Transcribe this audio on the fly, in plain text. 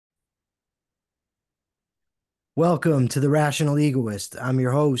Welcome to the Rational Egoist. I'm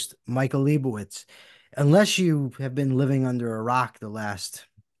your host, Michael Liebowitz. Unless you have been living under a rock the last,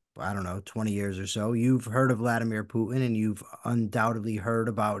 I don't know, 20 years or so, you've heard of Vladimir Putin and you've undoubtedly heard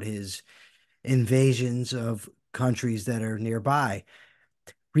about his invasions of countries that are nearby.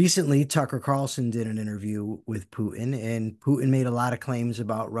 Recently, Tucker Carlson did an interview with Putin, and Putin made a lot of claims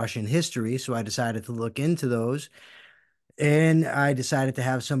about Russian history. So I decided to look into those, and I decided to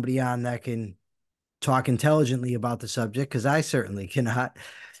have somebody on that can talk intelligently about the subject because I certainly cannot.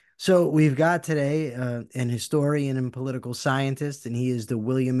 So we've got today an historian and political scientist, and he is the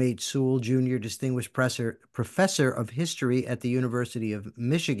William H. Sewell Jr. Distinguished Professor of History at the University of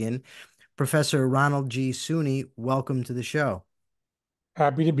Michigan, Professor Ronald G. Suny. Welcome to the show.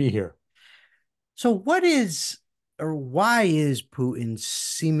 Happy to be here. So, what is or why is Putin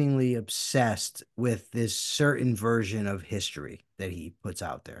seemingly obsessed with this certain version of history that he puts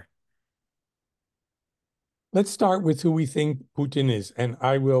out there? Let's start with who we think Putin is. And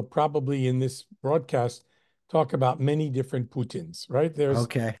I will probably in this broadcast talk about many different Putins, right? There's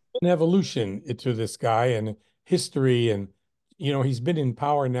Okay. an evolution to this guy and history. And, he's been in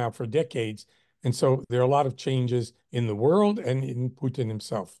power now for decades. And so there are a lot of changes in the world and in Putin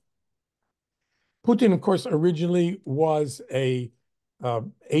himself. Putin, of course, originally was a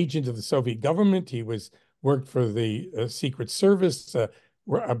agent of the Soviet government. He worked for the Secret Service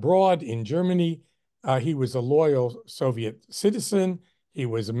abroad in Germany. He was a loyal Soviet citizen. He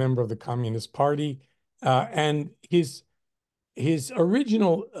was a member of the Communist Party, and his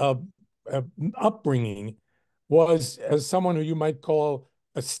original upbringing was as someone who you might call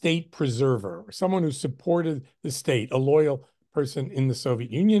a state preserver, or someone who supported the state, a loyal person in the Soviet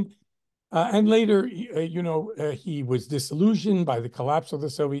Union. And later, he was disillusioned by the collapse of the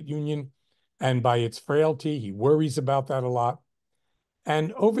Soviet Union and by its frailty. He worries about that a lot.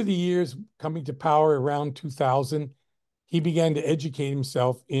 And over the years, coming to power around 2000, he began to educate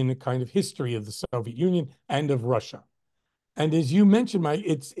himself in a kind of history of the Soviet Union and of Russia. And as you mentioned,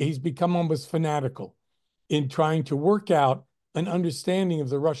 he's become almost fanatical in trying to work out an understanding of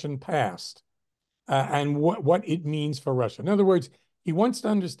the Russian past and what it means for Russia. In other words, he wants to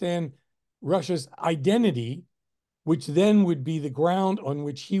understand Russia's identity, which then would be the ground on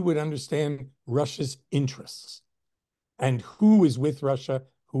which he would understand Russia's interests and who is with Russia,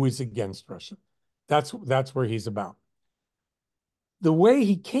 who is against Russia. That's where he's about. The way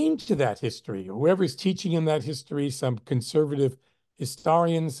he came to that history, whoever's teaching him that history, some conservative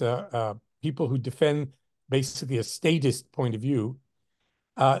historians, people who defend basically a statist point of view,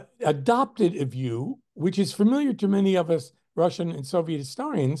 adopted a view which is familiar to many of us Russian and Soviet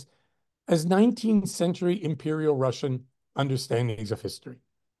historians as 19th century imperial Russian understandings of history.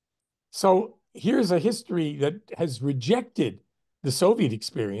 So here's a history that has rejected the Soviet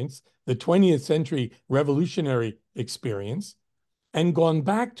experience, the 20th century revolutionary experience, and gone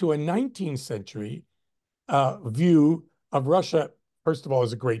back to a 19th century view of Russia, first of all,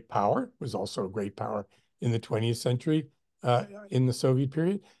 as a great power, was also a great power in the 20th century, in the Soviet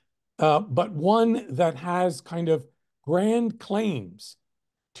period, but one that has kind of grand claims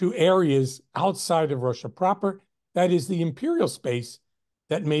to areas outside of Russia proper, that is the imperial space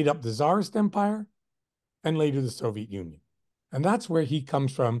that made up the Tsarist Empire and later the Soviet Union. And that's where he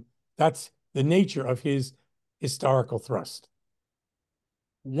comes from. That's the nature of his historical thrust.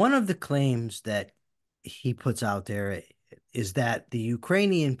 One of the claims that he puts out there is that the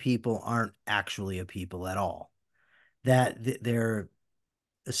Ukrainian people aren't actually a people at all, that they're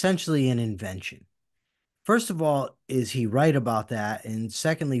essentially an invention. First of all, is he right about that? And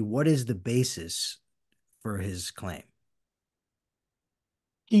secondly, what is the basis for his claim?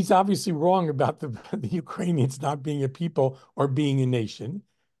 He's obviously wrong about the Ukrainians not being a people or being a nation.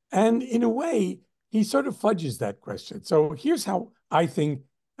 And in a way, he sort of fudges that question. So here's how I think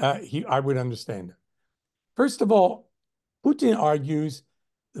I would understand it. First of all, Putin argues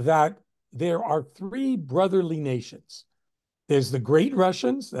that there are three brotherly nations. There's the Great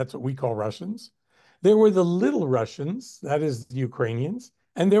Russians, that's what we call Russians. There were the Little Russians, that is the Ukrainians,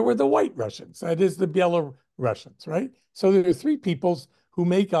 and there were the White Russians, that is the Belarusians, right? So there are three peoples who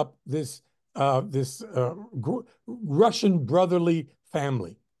make up this Russian brotherly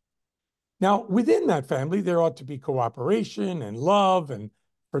family. Now, within that family, there ought to be cooperation and love and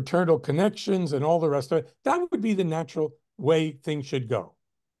fraternal connections and all the rest of it. That would be the natural way things should go.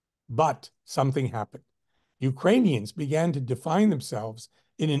 But something happened. Ukrainians began to define themselves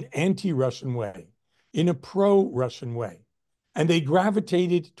in an anti-Russian way, in a pro-Russian way. And they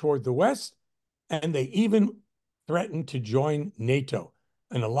gravitated toward the West, and they even threatened to join NATO,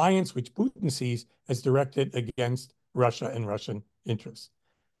 an alliance which Putin sees as directed against Russia and Russian interests.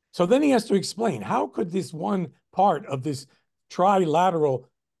 So then he has to explain, how could this one part of this trilateral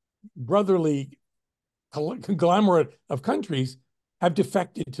brotherly conglomerate of countries have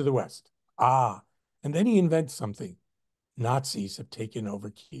defected to the West? And then he invents something. Nazis have taken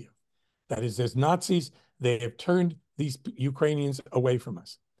over Kiev. That is, there's Nazis. They have turned these Ukrainians away from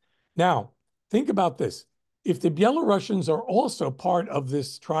us. Now, think about this. If the Belarusians are also part of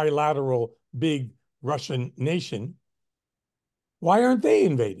this trilateral big Russian nation, why aren't they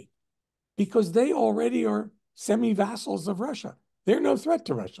invaded? Because they already are semi-vassals of Russia. They're no threat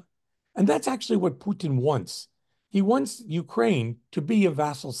to Russia. And that's actually what Putin wants. He wants Ukraine to be a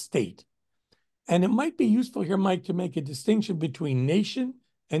vassal state. And it might be useful here, Mike, to make a distinction between nation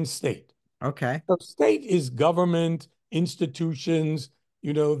and state. Okay. So state is government, institutions,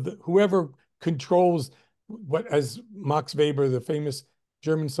 whoever controls what, as Max Weber, the famous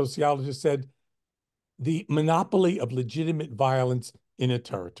German sociologist, said, the monopoly of legitimate violence in a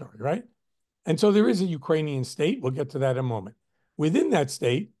territory, right? And so there is a Ukrainian state. We'll get to that in a moment. Within that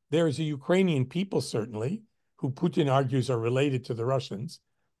state, there is a Ukrainian people, certainly, who Putin argues are related to the Russians.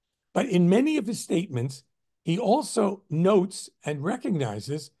 But in many of his statements, he also notes and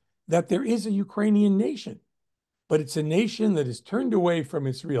recognizes that there is a Ukrainian nation, but it's a nation that has turned away from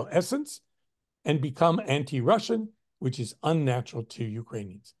its real essence and become anti-Russian, which is unnatural to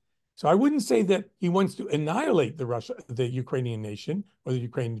Ukrainians. So I wouldn't say that he wants to annihilate the Ukrainian nation or the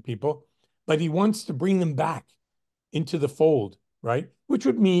Ukrainian people, but he wants to bring them back into the fold, right? Which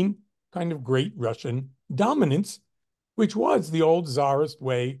would mean kind of great Russian dominance, which was the old czarist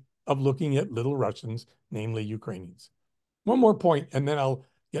way of looking at little Russians, namely Ukrainians. One more point, and then I'll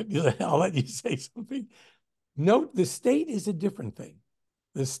let you say something. Note the state is a different thing.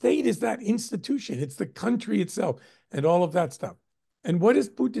 The state is that institution. It's the country itself and all of that stuff. And what does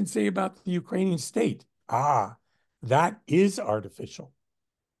Putin say about the Ukrainian state? That is artificial.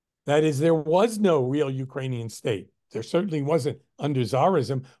 That is, there was no real Ukrainian state. There certainly wasn't under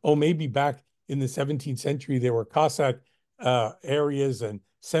Tsarism. Oh, maybe back in the 17th century, there were Cossack areas and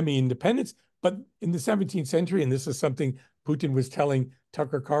semi-independence. But in the 17th century, and this is something Putin was telling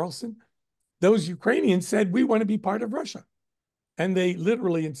Tucker Carlson, those Ukrainians said, we want to be part of Russia. And they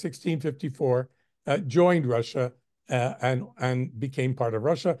literally in 1654 joined Russia and became part of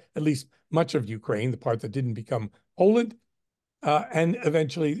Russia, at least much of Ukraine, the part that didn't become Poland. And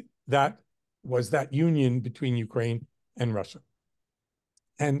eventually that was that union between Ukraine and Russia.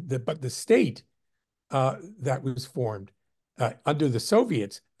 But the state that was formed under the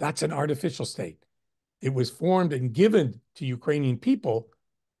Soviets, that's an artificial state. It was formed and given to Ukrainian people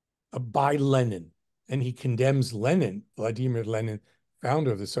by Lenin. And he condemns Lenin, Vladimir Lenin,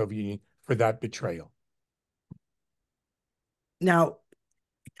 founder of the Soviet Union, for that betrayal. Now,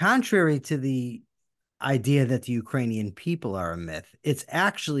 contrary to the idea that the Ukrainian people are a myth, it's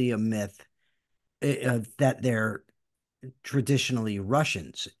actually a myth that they're traditionally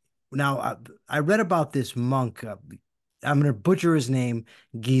Russians. Now, I read about this monk. I'm going to butcher his name,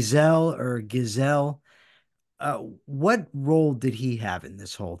 Gizel. What role did he have in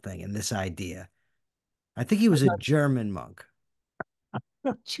this whole thing, in this idea? I think he was a German monk.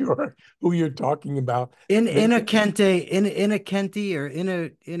 Not sure who you're talking about. In a Kente, in a Kenti, or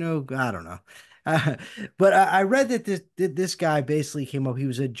I don't know. But I read that this guy basically came up. He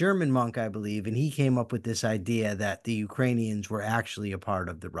was a German monk, I believe, and he came up with this idea that the Ukrainians were actually a part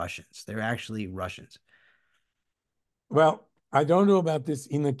of the Russians. They're actually Russians. Well, I don't know about this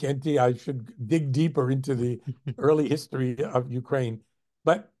Inokenti. I should dig deeper into the early history of Ukraine.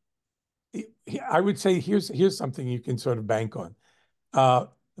 But I would say here's something you can sort of bank on.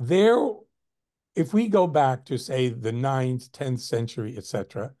 If we go back to, say, the 9th, 10th century,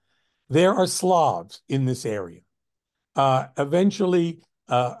 etc., there are Slavs in this area. Eventually,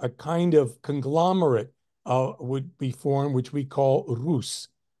 a kind of conglomerate would be formed, which we call Rus,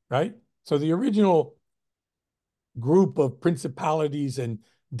 right? So the original group of principalities and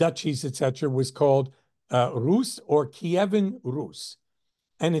duchies, etc., was called Rus or Kievan Rus.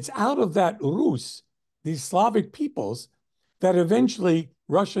 And it's out of that Rus, these Slavic peoples, that eventually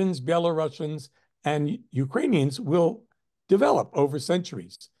Russians, Belarusians, and Ukrainians will develop over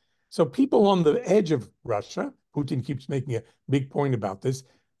centuries. So people on the edge of Russia, Putin keeps making a big point about this,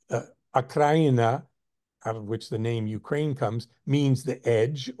 Ukraina, out of which the name Ukraine comes, means the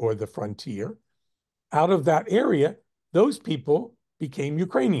edge or the frontier. Out of that area, those people became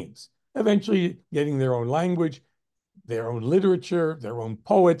Ukrainians, eventually getting their own language, their own literature, their own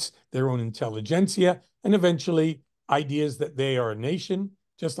poets, their own intelligentsia, and eventually ideas that they are a nation,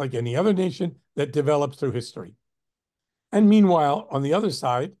 just like any other nation, that develops through history. And meanwhile, on the other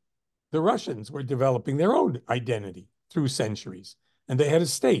side, the Russians were developing their own identity through centuries. And they had a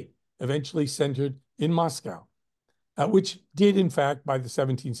state eventually centered in Moscow, which did, in fact, by the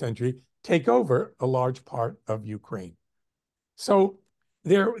 17th century, take over a large part of Ukraine. So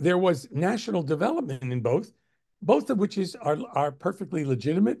there was national development in both of which are perfectly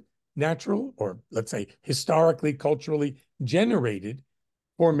legitimate, natural, or let's say historically, culturally generated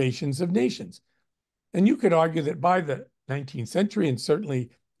formations of nations. And you could argue that by the 19th century, and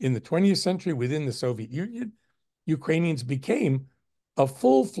certainly in the 20th century within the Soviet Union, Ukrainians became a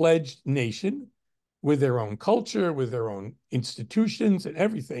full-fledged nation with their own culture, with their own institutions and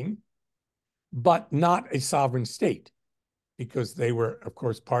everything, but not a sovereign state, because they were, of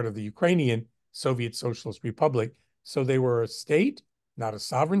course, part of the Ukrainian Soviet Socialist Republic. So they were a state, not a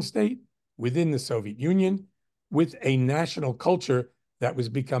sovereign state, within the Soviet Union, with a national culture that was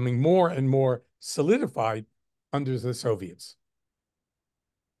becoming more and more solidified under the Soviets.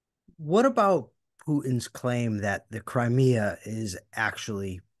 What about Putin's claim that the Crimea is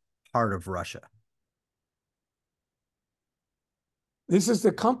actually part of Russia? This is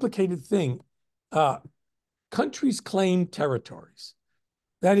the complicated thing. Countries claim territories.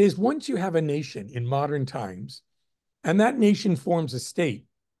 That is, once you have a nation in modern times, and that nation forms a state,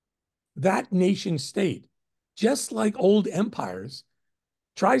 that nation state, just like old empires,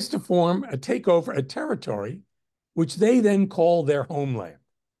 tries to take over a territory, which they then call their homeland,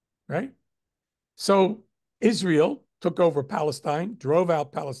 right? So Israel took over Palestine, drove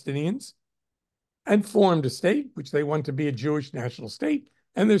out Palestinians, and formed a state, which they want to be a Jewish national state,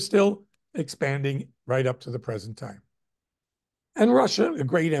 and they're still expanding right up to the present time. And Russia, a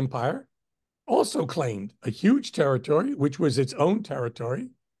great empire, also claimed a huge territory, which was its own territory,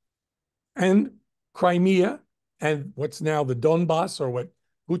 and Crimea and what's now the Donbass, or what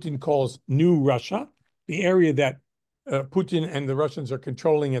Putin calls New Russia, the area that Putin and the Russians are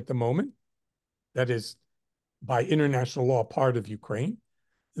controlling at the moment, that is, by international law, part of Ukraine.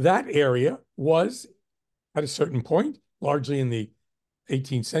 That area was, at a certain point, largely in the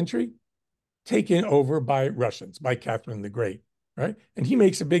 18th century, taken over by Russians, by Catherine the Great, right? And he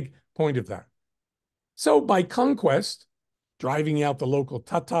makes a big point of that. So by conquest, driving out the local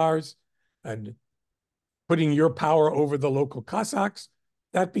Tatars and putting your power over the local Cossacks,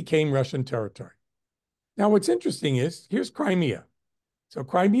 that became Russian territory. Now, what's interesting is, here's Crimea. So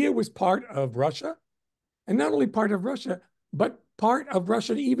Crimea was part of Russia, and not only part of Russia, but part of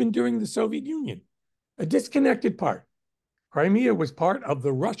Russia even during the Soviet Union, a disconnected part. Crimea was part of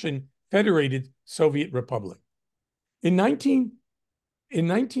the Russian Federated Soviet Republic. In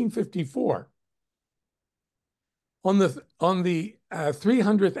 1954, on the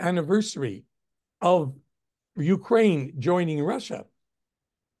 300th anniversary of Ukraine joining Russia,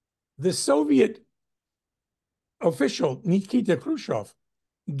 the Soviet official Nikita Khrushchev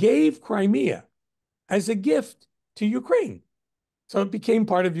gave Crimea as a gift to Ukraine. So it became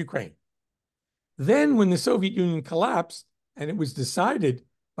part of Ukraine. Then when the Soviet Union collapsed and it was decided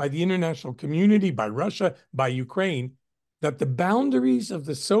by the international community, by Russia, by Ukraine, that the boundaries of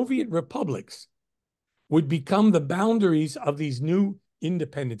the Soviet republics would become the boundaries of these new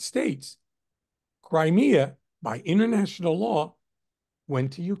independent states, Crimea, by international law,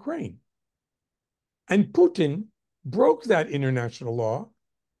 went to Ukraine. And Putin broke that international law,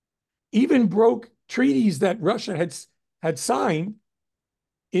 even broke treaties that Russia had signed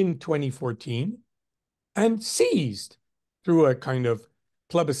in 2014, and seized, through a kind of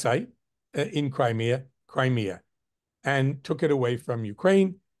plebiscite in Crimea, and took it away from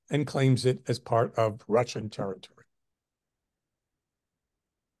Ukraine and claims it as part of Russian territory.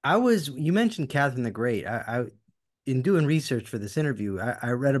 You mentioned Catherine the Great. In doing research for this interview,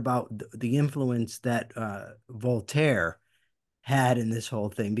 I read about the influence that Voltaire had in this whole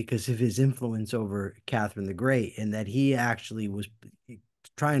thing because of his influence over Catherine the Great, and that he actually was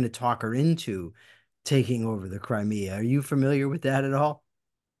trying to talk her into taking over the Crimea. Are you familiar with that at all?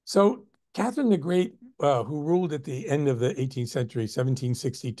 So Catherine the Great, who ruled at the end of the 18th century,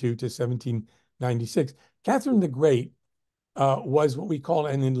 1762 to 1796, Catherine the Great was what we call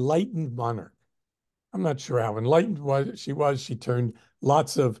an enlightened monarch. I'm not sure how enlightened she was. She turned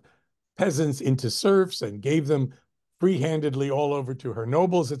lots of peasants into serfs and gave them free-handedly all over to her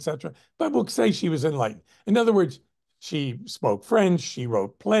nobles, etc. But we'll say she was enlightened. In other words, she spoke French, she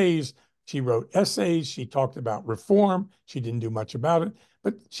wrote plays, she wrote essays, she talked about reform. She didn't do much about it,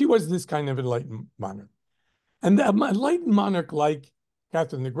 but she was this kind of enlightened monarch. And the enlightened monarch like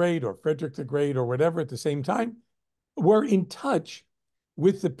Catherine the Great or Frederick the Great or whatever at the same time were in touch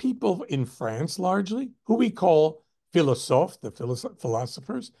with the people in France largely, who we call philosophes, the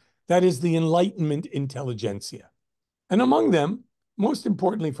philosophers, that is the Enlightenment intelligentsia. And among them, most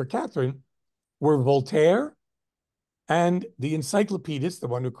importantly for Catherine, were Voltaire and the encyclopedist, the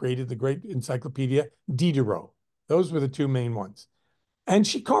one who created the great encyclopedia, Diderot. Those were the two main ones. And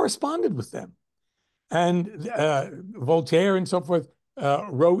she corresponded with them. And Voltaire and so forth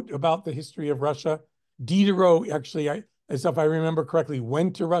wrote about the history of Russia. Diderot actually, as if I remember correctly,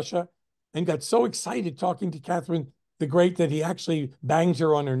 went to Russia and got so excited talking to Catherine the Great that he actually banged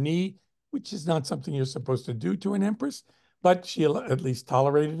her on her knee, which is not something you're supposed to do to an empress, but she at least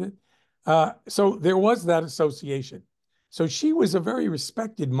tolerated it. So there was that association. So she was a very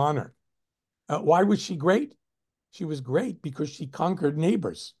respected monarch. Why was she great? She was great because she conquered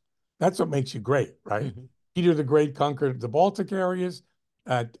neighbors. That's what makes you great, right? Mhm. Peter the Great conquered the Baltic areas,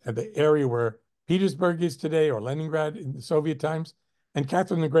 at the area where Petersburg is today, or Leningrad in the Soviet times. And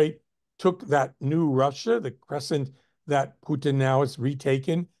Catherine the Great took that new Russia, the crescent that Putin now has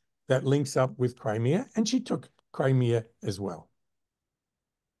retaken, that links up with Crimea, and she took Crimea as well.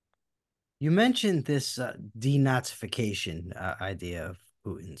 You mentioned this denazification idea of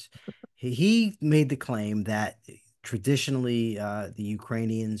Putin's. He made the claim that traditionally the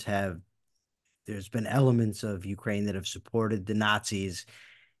Ukrainians have, there's been elements of Ukraine that have supported the Nazis,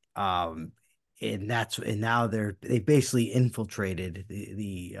 um, and now they basically infiltrated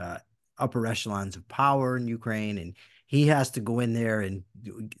the upper echelons of power in Ukraine, and he has to go in there and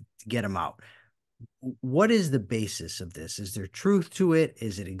get them out. What is the basis of this? Is there truth to it?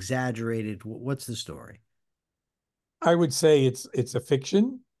 Is it exaggerated? What's the story? I would say it's a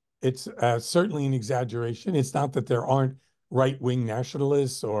fiction. It's certainly an exaggeration. It's not that there aren't right-wing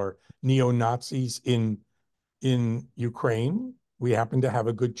nationalists or neo-Nazis in Ukraine. We happen to have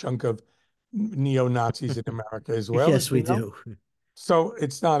a good chunk of neo-Nazis in America as well, as Yes, we we know. do. So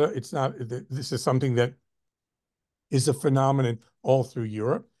it's not, this is something that is a phenomenon all through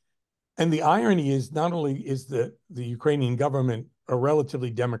Europe. And the irony is, not only is the Ukrainian government a relatively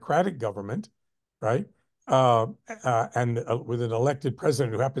democratic government, right? And with an elected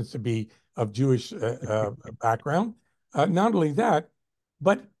president who happens to be of Jewish background. Not only that,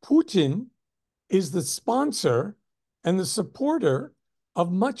 but Putin is the sponsor and the supporter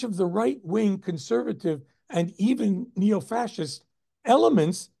of much of the right-wing conservative and even neo-fascist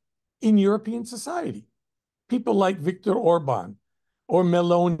elements in European society. People like Viktor Orban or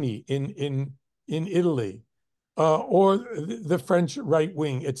Meloni in Italy, or the French right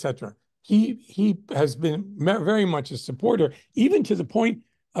wing, etc. He has been very much a supporter, even to the point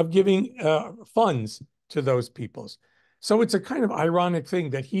of giving funds to those peoples. So it's a kind of ironic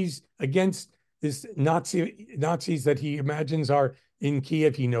thing that he's against this Nazis that he imagines are in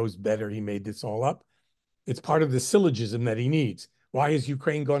Kiev. He knows better. He made this all up. It's part of the syllogism that he needs. Why is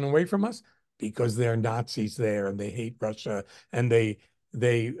Ukraine going away from us? Because there are Nazis there and they hate Russia and they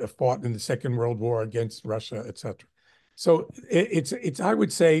fought in the Second World War against Russia, etc. So it's I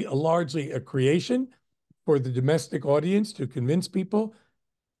would say largely a creation for the domestic audience to convince people.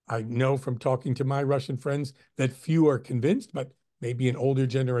 I know from talking to my Russian friends that few are convinced, but maybe an older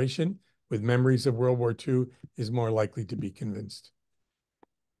generation with memories of World War II is more likely to be convinced.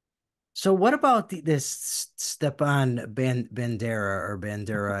 So what about this Stepan Bandera or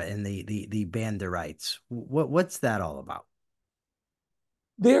Bandera and the Banderites? What's that all about?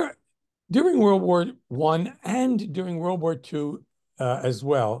 There, during World War I and during World War II as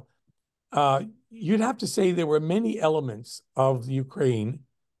well, you'd have to say there were many elements of the Ukraine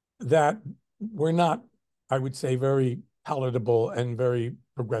that were not, I would say, very palatable and very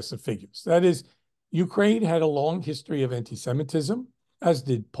progressive figures. That is, Ukraine had a long history of anti-Semitism, as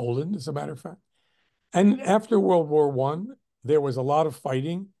did Poland, as a matter of fact. And after World War I, there was a lot of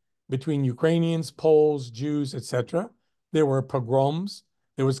fighting between Ukrainians, Poles, Jews, etc. There were pogroms.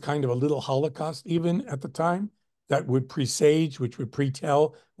 There was kind of a little Holocaust even at the time that would presage, which would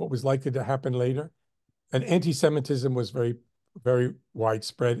pretell what was likely to happen later. And anti-Semitism was very, very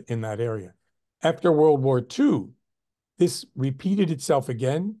widespread in that area. After World War II, this repeated itself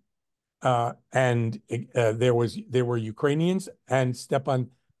again, and there were Ukrainians, and Stepan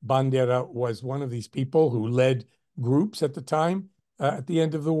Bandera was one of these people who led groups at the time, at the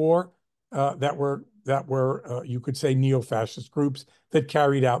end of the war, that were you could say neo-fascist groups that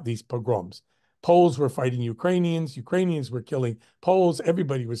carried out these pogroms. Poles were fighting Ukrainians, Ukrainians were killing Poles,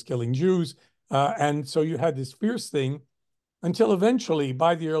 everybody was killing Jews, and so you had this fierce thing until eventually,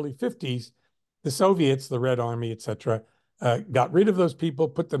 by the early 50s, the Soviets, the Red Army, etc., got rid of those people,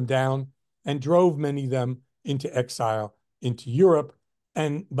 put them down, and drove many of them into exile into Europe.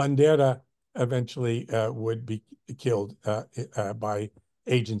 And Bandera eventually would be killed by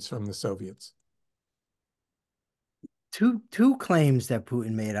agents from the Soviets. Two claims that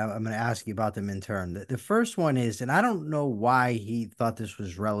Putin made. I'm going to ask you about them in turn. The first one is, and I don't know why he thought this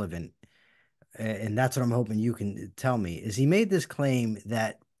was relevant and that's what I'm hoping you can tell me, is he made this claim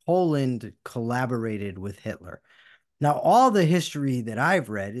that Poland collaborated with Hitler. Now, all the history that I've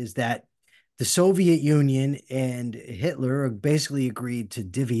read is that the Soviet Union and Hitler basically agreed to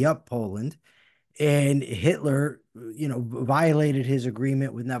divvy up Poland, and Hitler, violated his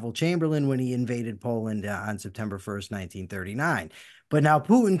agreement with Neville Chamberlain when he invaded Poland on September 1st, 1939. But now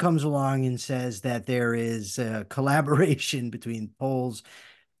Putin comes along and says that there is a collaboration between Poles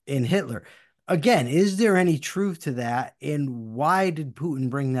and Hitler. Again, is there any truth to that? And why did Putin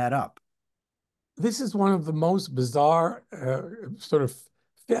bring that up? This is one of the most bizarre sort of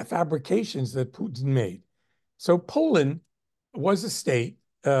fabrications that Putin made. So Poland was a state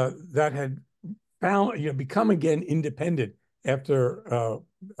that had become again independent after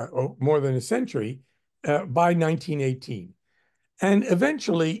more than a century by 1918. And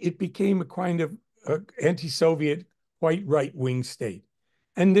eventually it became a kind of anti-Soviet white right-wing state.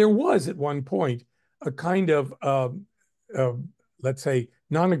 And there was at one point a kind of, uh, let's say,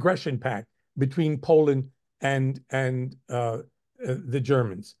 non-aggression pact between Poland and the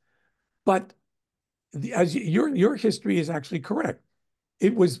Germans. But as your history is actually correct,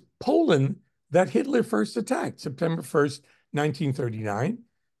 it was Poland that Hitler first attacked, September 1st, 1939.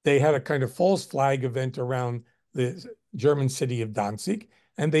 They had a kind of false flag event around the German city of Danzig,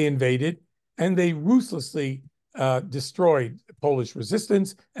 and they invaded, and they ruthlessly destroyed Polish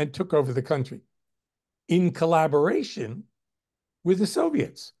resistance and took over the country in collaboration with the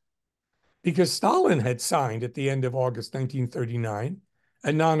Soviets, because Stalin had signed at the end of August 1939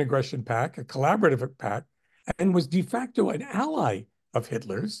 a non-aggression pact, a collaborative pact, and was de facto an ally of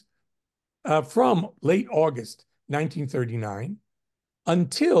Hitler's from late August 1939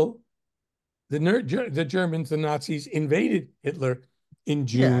 until the Germans, the Nazis, invaded Hitler in Yeah.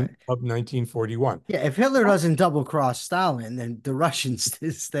 June of 1941. Yeah, if Hitler doesn't double cross Stalin, then the Russians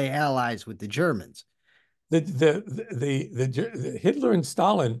stay allies with the Germans. The Hitler and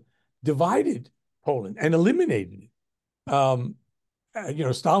Stalin divided Poland and eliminated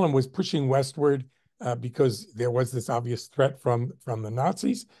it. Stalin was pushing westward because there was this obvious threat from the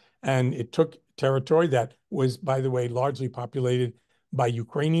Nazis, and it took territory that was, by the way, largely populated by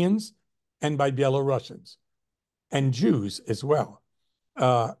Ukrainians and by Belarusians and Jews as well.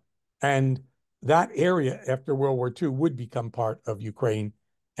 And that area after World War II would become part of Ukraine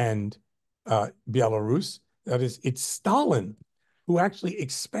and Belarus. That is, it's Stalin who actually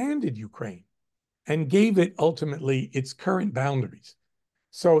expanded Ukraine and gave it ultimately its current boundaries.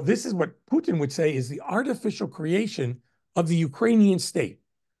 So this is what Putin would say is the artificial creation of the Ukrainian state.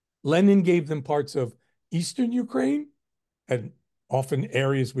 Lenin gave them parts of eastern Ukraine and often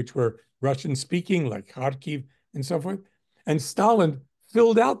areas which were Russian speaking, like Kharkiv and so forth. And Stalin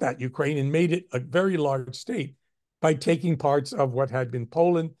filled out that Ukraine and made it a very large state by taking parts of what had been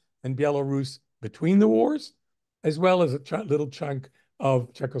Poland and Belarus between the wars, as well as a little chunk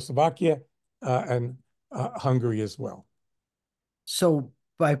of Czechoslovakia and Hungary as well. So,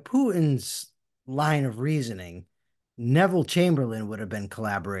 by Putin's line of reasoning, Neville Chamberlain would have been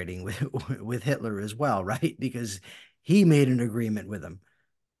collaborating with with Hitler as well, right? Because he made an agreement with him,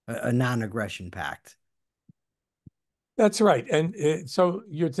 a non-aggression pact. That's right. And so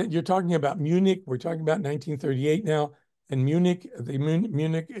you're talking about Munich. We're talking about 1938 now, and Munich, the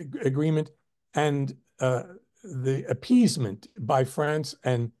Munich Agreement, and the appeasement by France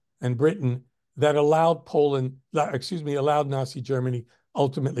and Britain that allowed allowed Nazi Germany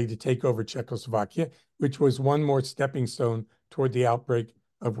ultimately to take over Czechoslovakia, which was one more stepping stone toward the outbreak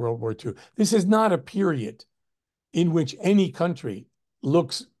of World War II. This is not a period in which any country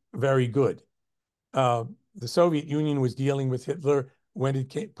looks very good. The Soviet Union was dealing with Hitler when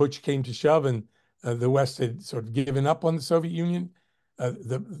push came to shove, and the West had sort of given up on the Soviet Union.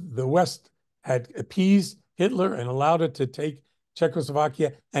 The West had appeased Hitler and allowed it to take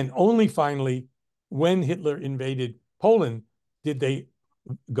Czechoslovakia, and only finally, when Hitler invaded Poland, did they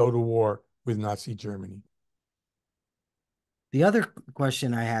go to war with Nazi Germany. The other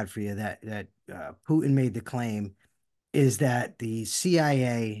question I had for you that Putin made the claim is that the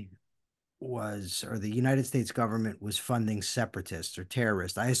CIA or the United States government was funding separatists or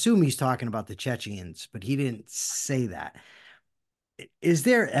terrorists. I assume he's talking about the Chechens, but he didn't say that. Is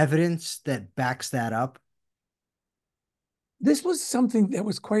there evidence that backs that up? This was something that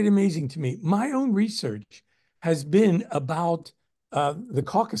was quite amazing to me. My own research has been about the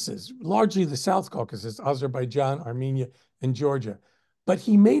Caucasus, largely the South Caucasus, Azerbaijan, Armenia, and Georgia. But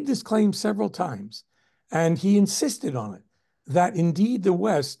he made this claim several times, and he insisted on it, that indeed the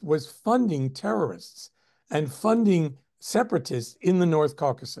West was funding terrorists and funding separatists in the North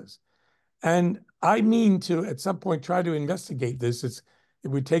Caucasus. And I mean to, at some point, try to investigate this. It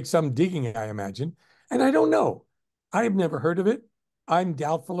would take some digging, I imagine. And I don't know. I have never heard of it. I'm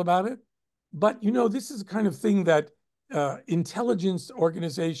doubtful about it. But, this is the kind of thing that intelligence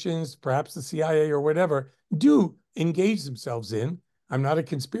organizations, perhaps the CIA or whatever, do engage themselves in. I'm not a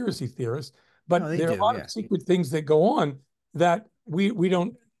conspiracy theorist, No, but they there are do. a lot Yeah. of secret things that go on that we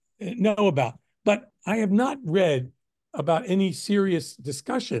don't know about. But I have not read about any serious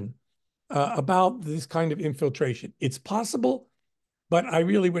discussion about this kind of infiltration. It's possible, but I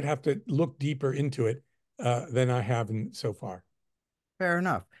really would have to look deeper into it than I have so far. Fair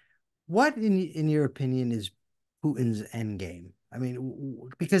enough. What, in your opinion, is Putin's end game? I mean,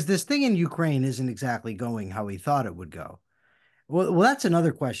 because this thing in Ukraine isn't exactly going how he thought it would go. Well, that's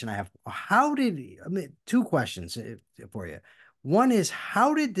another question I have. I mean, two questions for you. One is,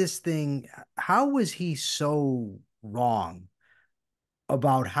 how was he so wrong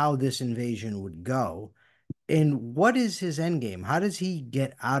about how this invasion would go? And what is his end game? How does he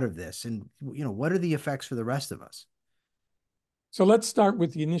get out of this? And, what are the effects for the rest of us? So let's start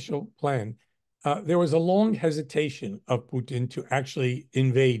with the initial plan. There was a long hesitation of Putin to actually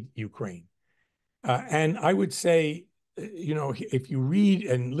invade Ukraine. And I would say, if you read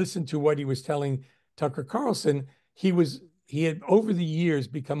and listen to what he was telling Tucker Carlson, he had over the years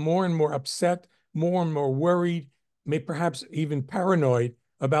become more and more upset, more and more worried, may perhaps even paranoid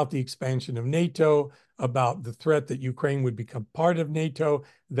about the expansion of NATO, about the threat that Ukraine would become part of NATO,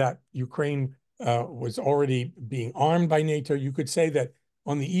 that Ukraine was already being armed by NATO. You could say that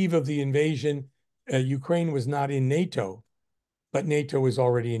on the eve of the invasion, Ukraine was not in NATO, but NATO was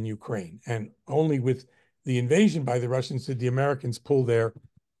already in Ukraine. And only with the invasion by the Russians did the Americans pull their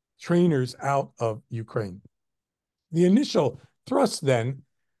trainers out of Ukraine. The initial thrust then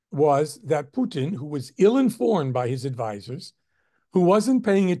was that Putin, who was ill-informed by his advisors, who wasn't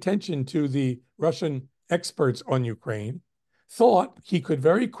paying attention to the Russian experts on Ukraine, thought he could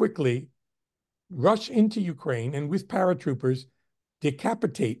very quickly rush into Ukraine and with paratroopers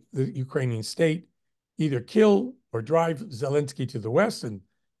decapitate the Ukrainian state, either kill or drive Zelensky to the West. And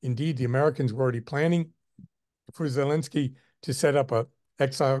indeed, the Americans were already planning for Zelensky to set up a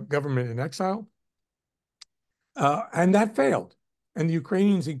government in exile. And that failed. And the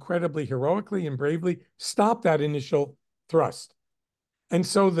Ukrainians incredibly heroically and bravely stopped that initial thrust. And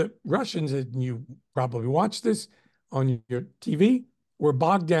so the Russians, and you probably watched this on your TV, were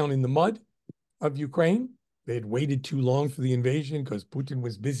bogged down in the mud of Ukraine. They had waited too long for the invasion because Putin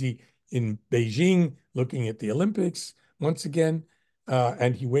was busy in Beijing looking at the Olympics once again.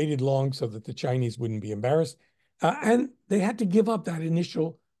 And he waited long so that the Chinese wouldn't be embarrassed. And they had to give up that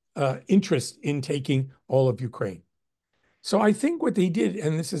initial interest in taking all of Ukraine. So I think what they did,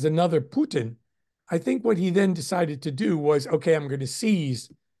 and this is another Putin, I think what he then decided to do was, okay, I'm going to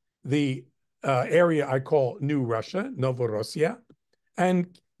seize the area I call New Russia, Novorossiya,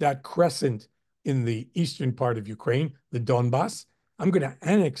 and that crescent in the eastern part of Ukraine, the Donbass. I'm going to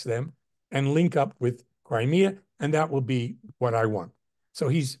annex them and link up with Crimea, and that will be what I want. So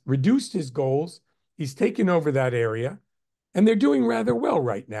he's reduced his goals. He's taken over that area, and they're doing rather well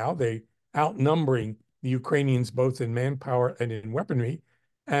right now. They outnumbering the Ukrainians both in manpower and in weaponry.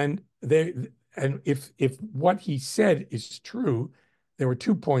 And if what he said is true, there were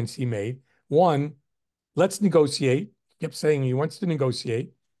 2 points he made. One, let's negotiate. He kept saying he wants to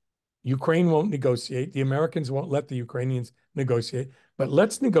negotiate. Ukraine won't negotiate. The Americans won't let the Ukrainians negotiate. But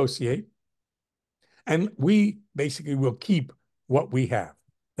let's negotiate. And we basically will keep what we have.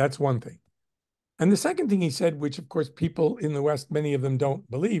 That's one thing. And the second thing he said, which of course people in the West, many of them don't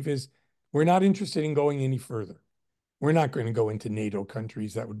believe, is we're not interested in going any further. We're not going to go into NATO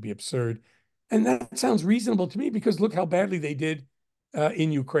countries. That would be absurd. And that sounds reasonable to me because look how badly they did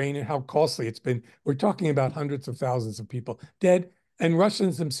in Ukraine and how costly it's been. We're talking about hundreds of thousands of people dead. And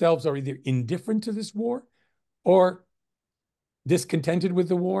Russians themselves are either indifferent to this war or discontented with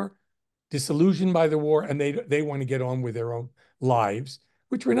the war, disillusioned by the war, and they want to get on with their own lives,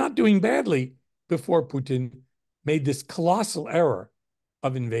 which were not doing badly before Putin made this colossal error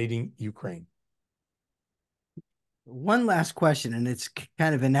of invading Ukraine. One last question, and it's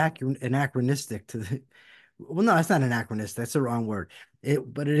kind of anachronistic to the. Well, no, it's not anachronistic. That's the wrong word.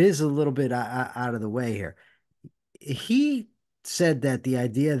 But it is a little bit out of the way here. He said that the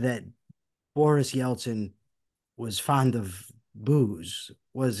idea that Boris Yeltsin was fond of booze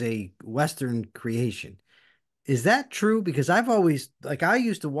was a Western creation. Is that true? Because I've always I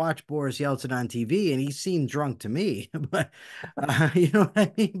used to watch Boris Yeltsin on TV, and he seemed drunk to me. But you know what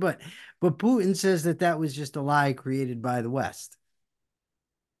I mean. But Putin says that that was just a lie created by the West.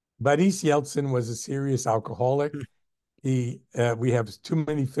 Boris Yeltsin was a serious alcoholic. We have too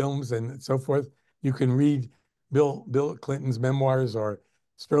many films and so forth. You can read Bill Clinton's memoirs or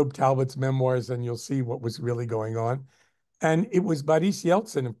Strobe Talbot's memoirs, and you'll see what was really going on. And it was Boris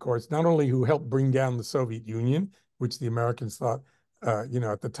Yeltsin, of course, not only who helped bring down the Soviet Union, which the Americans thought, at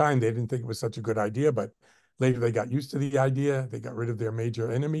the time they didn't think it was such a good idea, but later they got used to the idea. They got rid of their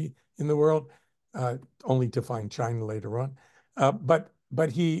major enemy in the world, only to find China later on.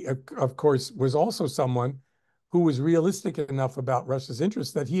 But he, of course, was also someone who was realistic enough about Russia's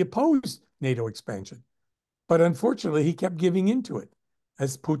interests that he opposed NATO expansion. But unfortunately, he kept giving into it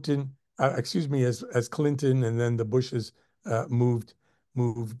as as Clinton and then the Bushes moved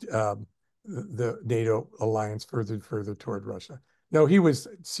the NATO alliance further and further toward Russia. No, he was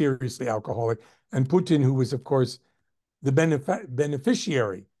seriously alcoholic, and Putin, who was, of course, the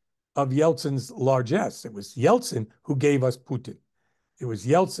beneficiary of Yeltsin's largesse. It was Yeltsin who gave us Putin. It was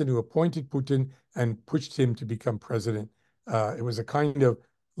Yeltsin who appointed Putin and pushed him to become president. It was a kind of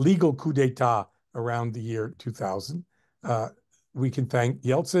legal coup d'etat around the year 2000. We can thank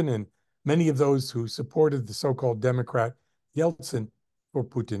Yeltsin and many of those who supported the so-called Democrat Yeltsin for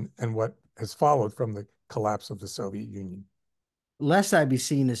Putin and what has followed from the collapse of the Soviet Union. Lest I be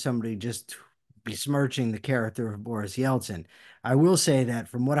seen as somebody just besmirching the character of Boris Yeltsin, I will say that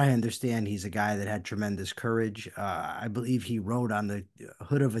from what I understand, he's a guy that had tremendous courage. I believe he rode on the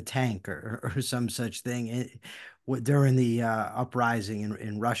hood of a tank or some such thing during the uprising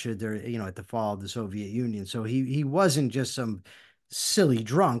in Russia, during, at the fall of the Soviet Union. So he wasn't just some silly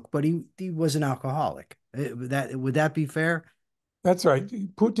drunk, but he was an alcoholic. That would that be fair? That's right.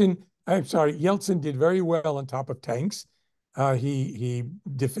 Yeltsin did very well on top of tanks. He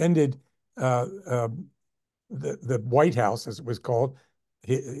defended the White House, as it was called,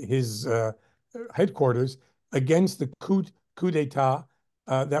 his headquarters, against the coup d'état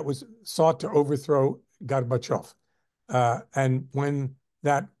that was sought to overthrow Gorbachev. And when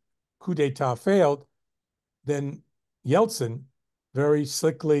that coup d'état failed, then Yeltsin very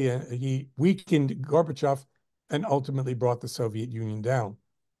slickly he weakened Gorbachev and ultimately brought the Soviet Union down.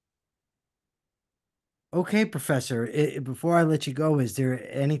 Okay, Professor, before I let you go, is there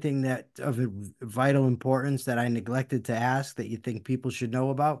anything that of vital importance that I neglected to ask that you think people should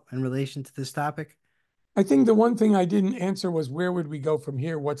know about in relation to this topic? I think the one thing I didn't answer was where would we go from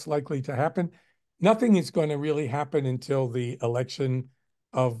here? What's likely to happen? Nothing is going to really happen until the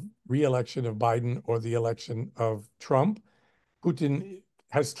re-election of Biden or the election of Trump. Putin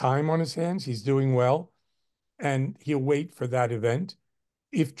has time on his hands. He's doing well, and he'll wait for that event.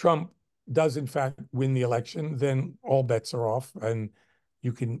 If Trump does in fact win the election, then all bets are off. And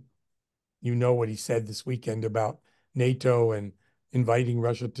you can, what he said this weekend about NATO and inviting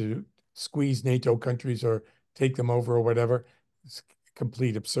Russia to squeeze NATO countries or take them over or whatever. It's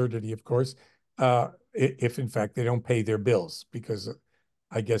complete absurdity, of course, if in fact they don't pay their bills, because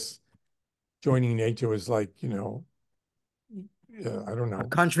I guess joining NATO is like, I don't A know,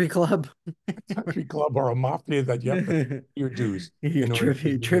 country club? a country club or a mafia that you have to pay your dues Your in order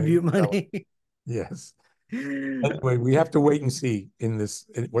to tribute remain relevant. money? Yes. Anyway, we have to wait and see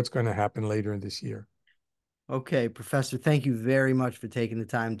what's going to happen later in this year. Okay, Professor, thank you very much for taking the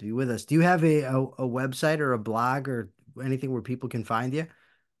time to be with us. Do you have a website or a blog or anything where people can find you?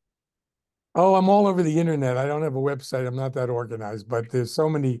 Oh, I'm all over the internet. I don't have a website. I'm not that organized, but there's so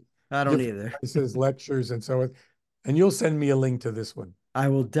many I don't different either. places, lectures, and so on. And you'll send me a link to this one. I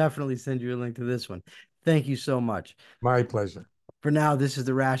will definitely send you a link to this one. Thank you so much. My pleasure. For now, this is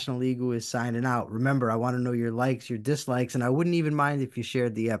the Rational Egoist signing out. Remember, I want to know your likes, your dislikes, and I wouldn't even mind if you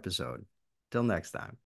shared the episode. Till next time.